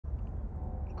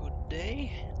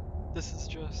today. This is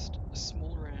just a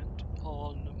small rant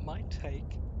on my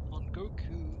take on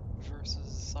Goku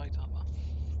versus Saitama.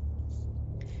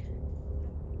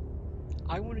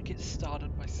 I want to get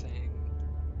started by saying,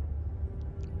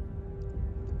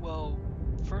 well,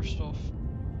 first off,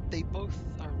 they both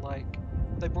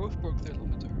broke their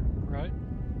limiter, right?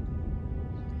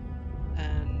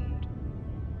 And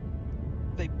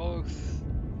they both,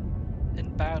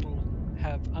 in battle,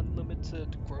 have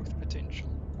unlimited growth potential.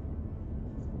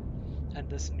 And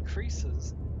this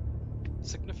increases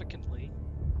significantly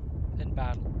in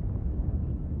battle.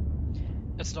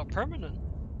 It's not permanent.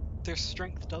 Their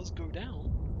strength does go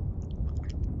down,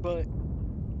 but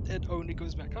it only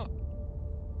goes back up.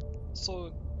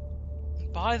 So,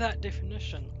 by that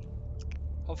definition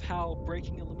of how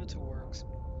breaking a limiter works,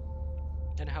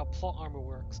 and how plot armor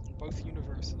works in both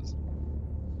universes,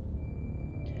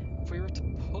 if we were to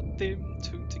put them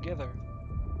two together,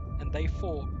 and they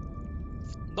fought,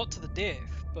 not to the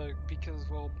death, but because,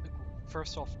 well,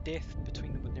 first off, death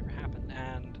between them would never happen,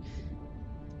 and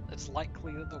it's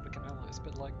likely that they'll become allies,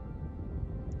 but like,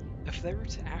 if they were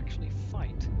to actually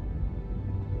fight,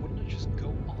 wouldn't it just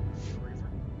go on forever?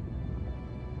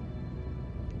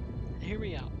 Hear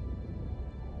me out.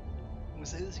 I'm gonna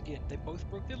say this again. They both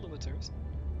broke their limiters.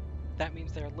 That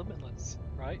means they are limitless,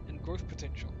 right? In growth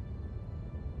potential.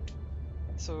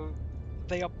 So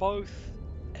they are both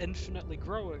infinitely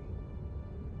growing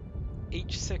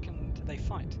each second they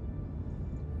fight.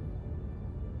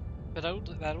 But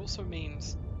that also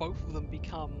means both of them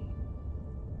become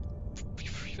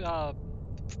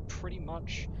pretty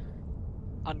much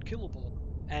unkillable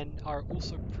and are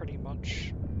also pretty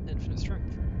much infinite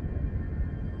strength.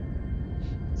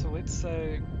 So let's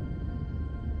say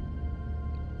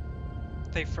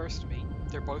they first meet,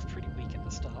 they're both pretty weak at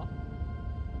the start.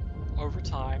 Over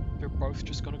time, they're both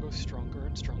just going to go stronger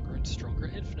and stronger and stronger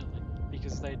infinitely,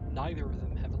 because neither of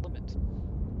them have a limit.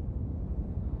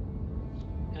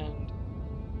 And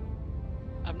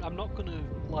I'm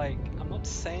not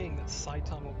saying that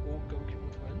Saitama or Goku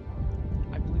would win.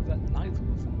 I believe that neither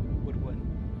of them would win.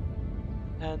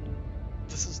 And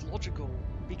this is logical,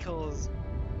 because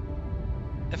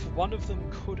if one of them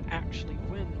could actually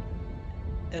win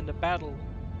in a battle,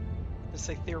 let's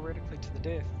say theoretically to the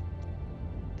death,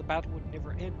 the battle would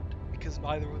never end because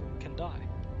neither of them can die.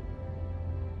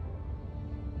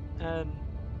 And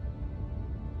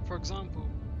for example,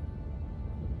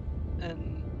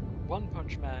 in One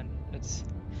Punch Man, it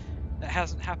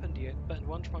hasn't happened yet, but in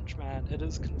One Punch Man it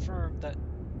is confirmed that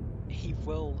he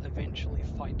will eventually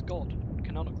fight God,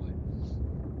 canonically.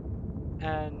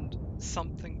 And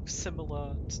something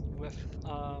similar with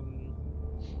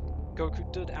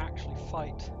Goku did actually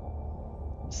fight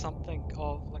something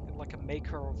of like a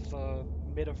maker of the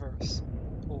metaverse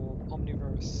or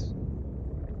omniverse,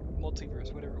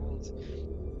 multiverse, whatever it was.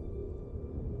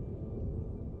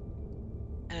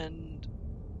 And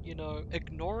you know,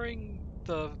 ignoring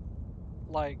the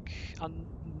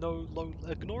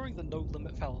ignoring the no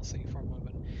limit fallacy for a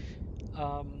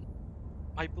moment,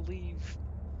 I believe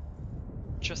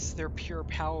just their pure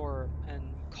power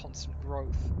and constant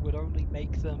growth would only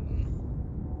make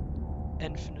them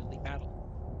infinitely battle.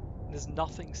 There's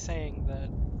nothing saying that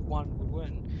one would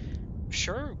win.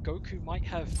 Sure, Goku might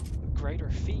have greater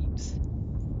feats.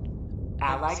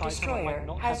 Allied Saitama destroyer might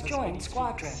not has have joined as many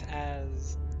squadron. feats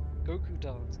as Goku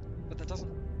does, but that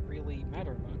doesn't really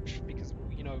matter much, because,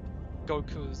 you know,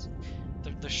 Goku's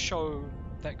the show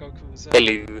that Goku is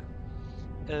in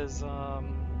is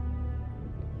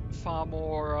far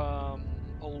more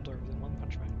older than One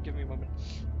Punch Man. Give me a moment.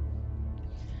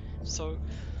 So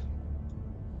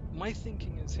my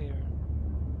thinking is here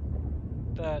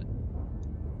that,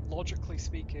 logically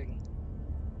speaking,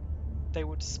 they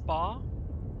would spar,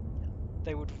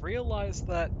 they would realize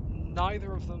that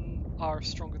neither of them are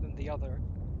stronger than the other,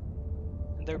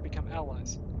 and they would become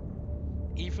allies.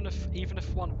 Even if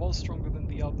one was stronger than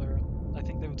the other, I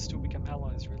think they would still become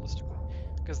allies, realistically,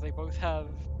 because they both have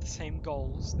the same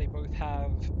goals, they both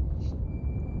have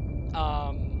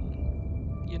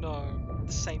you know,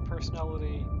 the same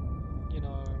personality, you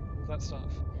know, all that stuff.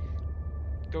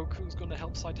 Goku's gonna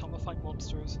help Saitama fight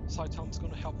monsters, Saitama's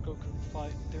gonna help Goku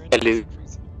fight their enemies in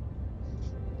Frieza.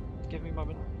 Give me a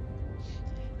moment.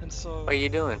 And so, what are you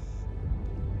doing?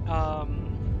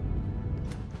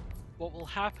 what will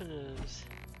happen is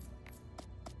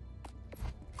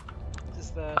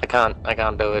that I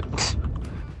can't do it.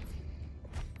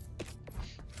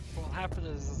 what will happen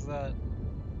is that,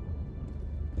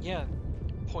 yeah,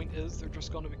 point is they're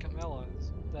just gonna become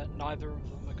allies. That neither of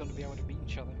them are gonna be able to beat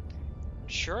each other.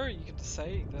 sure, you can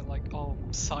say that, like, oh,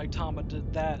 Saitama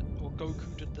did that, or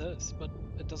Goku did this, but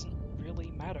it doesn't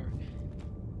really matter.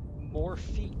 More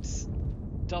feats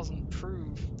doesn't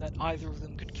prove that either of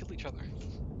them could kill each other.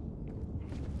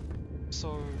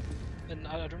 So, and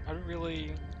I don't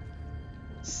really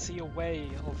see a way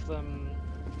of them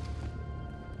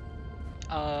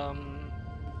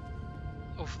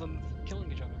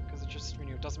killing each other, because it just, you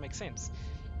know, it doesn't make sense.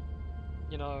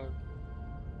 You know,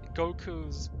 Goku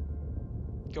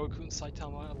and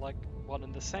Saitama are like one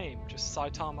and the same, just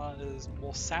Saitama is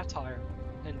more satire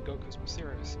and Goku's more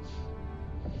serious.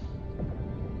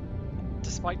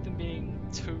 Despite them being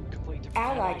two completely different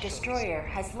Allied anime shows, destroyer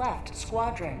has left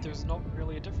squadron. there's not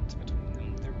really a difference between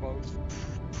them. They're both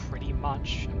pretty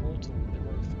much immortal.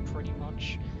 They're both pretty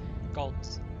much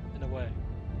gods in a way.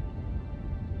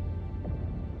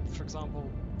 For example,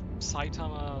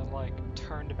 Saitama like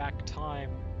turned back time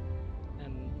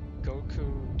and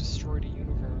Goku destroyed a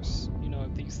universe. You know,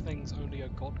 these things only a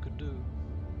god could do.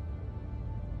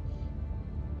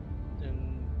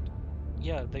 And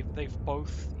yeah, they've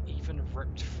both even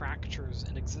ripped fractures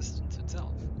in existence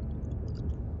itself.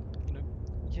 You know,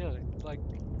 yeah, like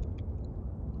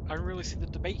I don't really see the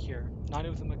debate here. Neither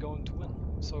of them are going to win,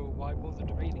 so why bother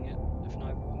debating it if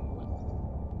neither of them will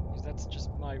win? Because that's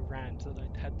just my rant that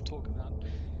I had to talk about.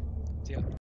 So yeah.